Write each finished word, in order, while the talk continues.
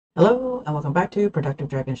Hello and welcome back to Productive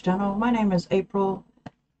Dragons channel. My name is April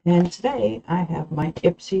and today I have my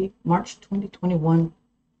Ipsy March 2021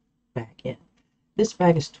 bag in. This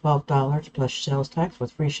bag is $12 plus sales tax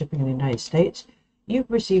with free shipping in the United States.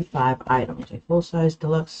 You've received 5 items, a full-size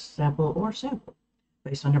deluxe sample or sample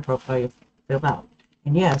based on your profile you filled out.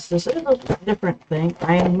 And yes, this is a different thing.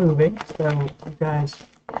 I am moving, so you guys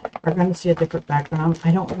are going to see a different background.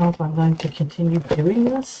 I don't know if I'm going to continue doing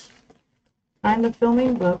this kind of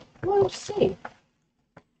filming, but we'll see.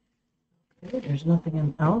 Okay, there's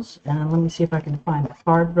nothing else, and let me see if I can find the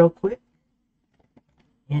card real quick.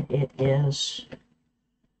 And it is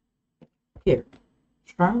here,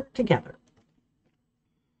 Stronger Together.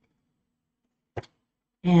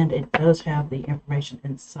 And it does have the information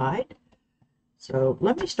inside. So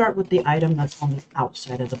let me start with the item that's on the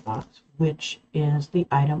outside of the box, which is the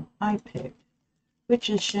item I picked,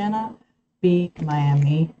 which is Shanna B.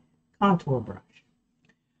 Miami Contour Brush.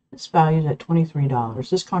 It's valued at $23.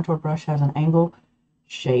 This contour brush has an angle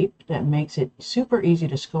shape that makes it super easy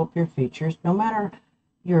to sculpt your features, no matter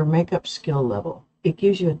your makeup skill level. It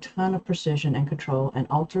gives you a ton of precision and control, and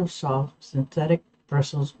ultra soft synthetic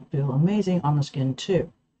bristles feel amazing on the skin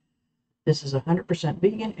too. This is 100%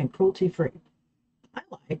 vegan and cruelty free. I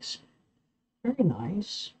likes. Very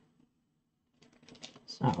nice.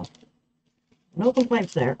 So, no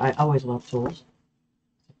complaints there. I always love tools.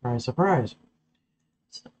 Surprise, surprise.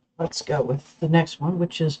 So, let's go with the next one,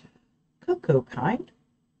 which is Cocoa Kind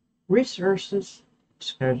Resurfacing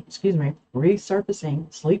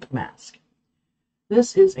Sleep Mask.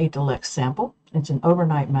 This is a deluxe sample. It's an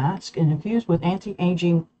overnight mask and infused with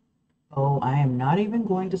anti-aging, I am not even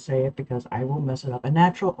going to say it because I will mess it up, a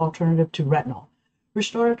natural alternative to retinol,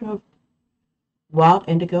 restorative wild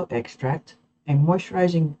indigo extract, a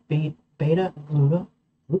moisturizing beta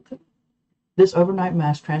glucan. This overnight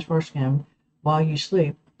mask transfers skin while you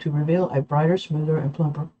sleep to reveal a brighter, smoother, and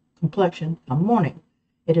plumper complexion come morning.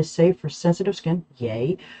 It is safe for sensitive skin,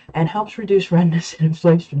 yay, and helps reduce redness and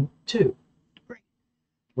inflammation too. Great.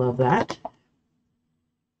 Love that.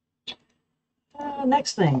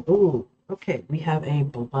 Next thing, okay, we have a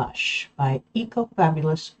blush by Eco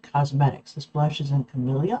Fabulous Cosmetics. This blush is in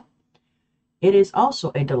Camellia. It is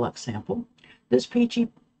also a deluxe sample. This peachy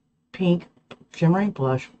pink shimmering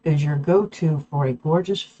blush is your go-to for a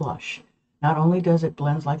gorgeous flush. Not only does it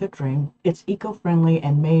blend like a dream, it's eco-friendly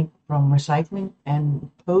and made from recycling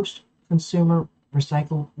and post-consumer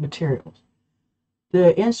recycled materials.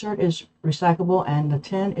 The insert is recyclable and the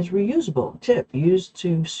tin is reusable. Tip, used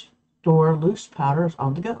to store loose powders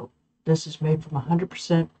on the go. This is made from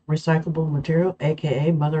 100% recyclable material, aka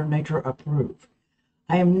Mother Nature approved.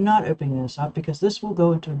 I am not opening this up because this will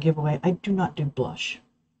go into a giveaway. I do not do blush.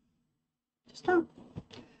 Just don't.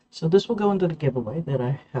 So this will go into the giveaway that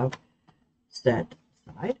I have set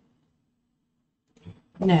aside.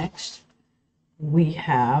 Next, we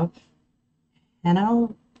have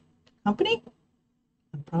Hanno Company.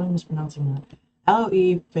 I'm probably mispronouncing that.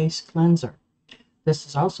 Aloe Face Cleanser. This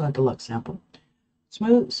is also a deluxe sample.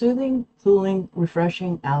 Smooth, soothing, cooling,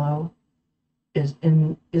 refreshing aloe is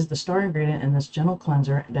the star ingredient in this gentle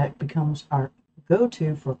cleanser that becomes our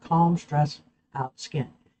go-to for calm, stress out skin.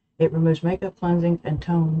 It removes makeup, cleansing, and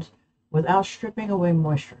tones without stripping away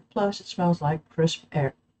moisture. Plus, it smells like crisp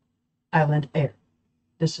island air.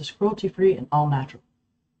 This is cruelty-free and all natural.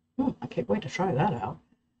 I can't wait to try that out.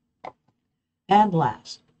 And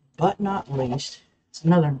last but not least, it's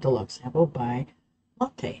another deluxe sample by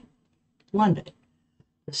Latte London.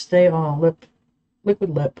 The Stay On Liquid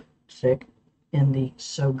Lipstick in the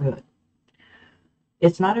So Good.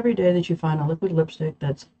 It's not every day that you find a liquid lipstick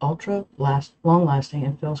that's ultra long lasting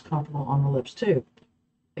and feels comfortable on the lips too.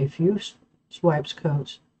 A few swipes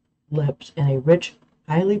coats lips in a rich,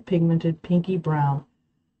 highly pigmented pinky brown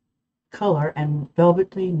color and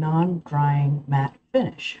velvety, non-drying matte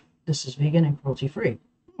finish. This is vegan and cruelty free.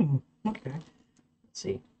 Okay. Let's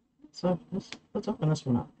see. So let's open this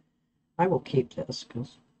one up. I will keep this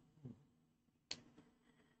because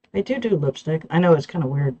I do lipstick. I know it's kind of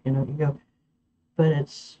weird, you go,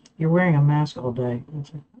 but you're wearing a mask all day. And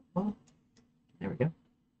it's like, well, there we go.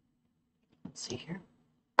 Let's see here.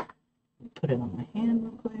 Put it on my hand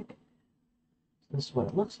real quick. So this is what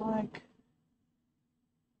it looks like.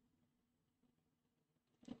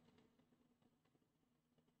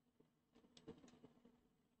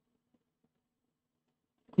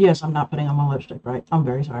 Yes, I'm not putting on my lipstick, right? I'm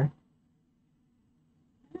very sorry.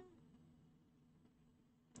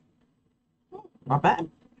 Not bad.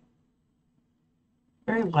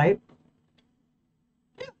 Very light.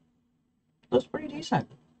 Yeah, looks pretty decent.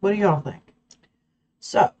 What do y'all think?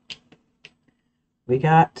 So, we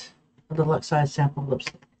got a deluxe size sample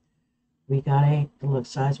lipstick. We got a deluxe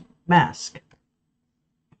size mask.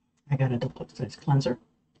 I got a deluxe size cleanser.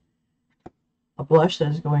 A blush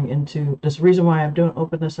that is going into this. Reason why I don't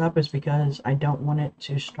open this up is because I don't want it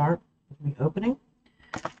to start with me opening.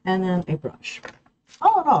 And then a brush.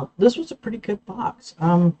 All in all, this was a pretty good box.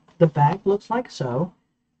 The bag looks like so.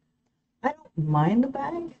 I don't mind the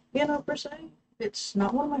bag, per se. It's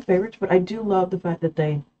not one of my favorites, but I do love the fact that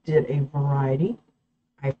they did a variety.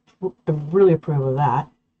 I really approve of that.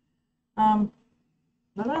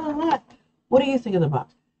 But other than that, what do you think of the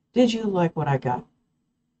box? Did you like what I got?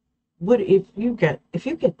 What if you get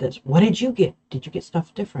this? What did you get? Did you get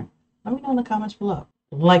stuff different? Let me know in the comments below.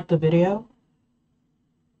 Like the video.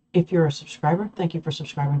 If you're a subscriber, thank you for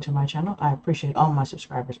subscribing to my channel. I appreciate all my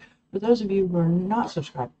subscribers. For those of you who are not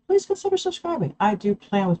subscribed, please consider subscribing. I do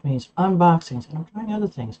plan with me's, unboxings, and I'm trying other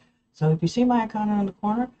things. So if you see my icon in the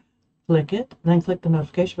corner, click it, then click the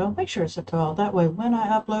notification bell. Make sure it's set to all. That way, when I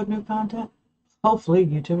upload new content, hopefully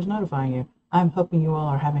YouTube is notifying you. I'm hoping you all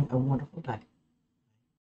are having a wonderful day.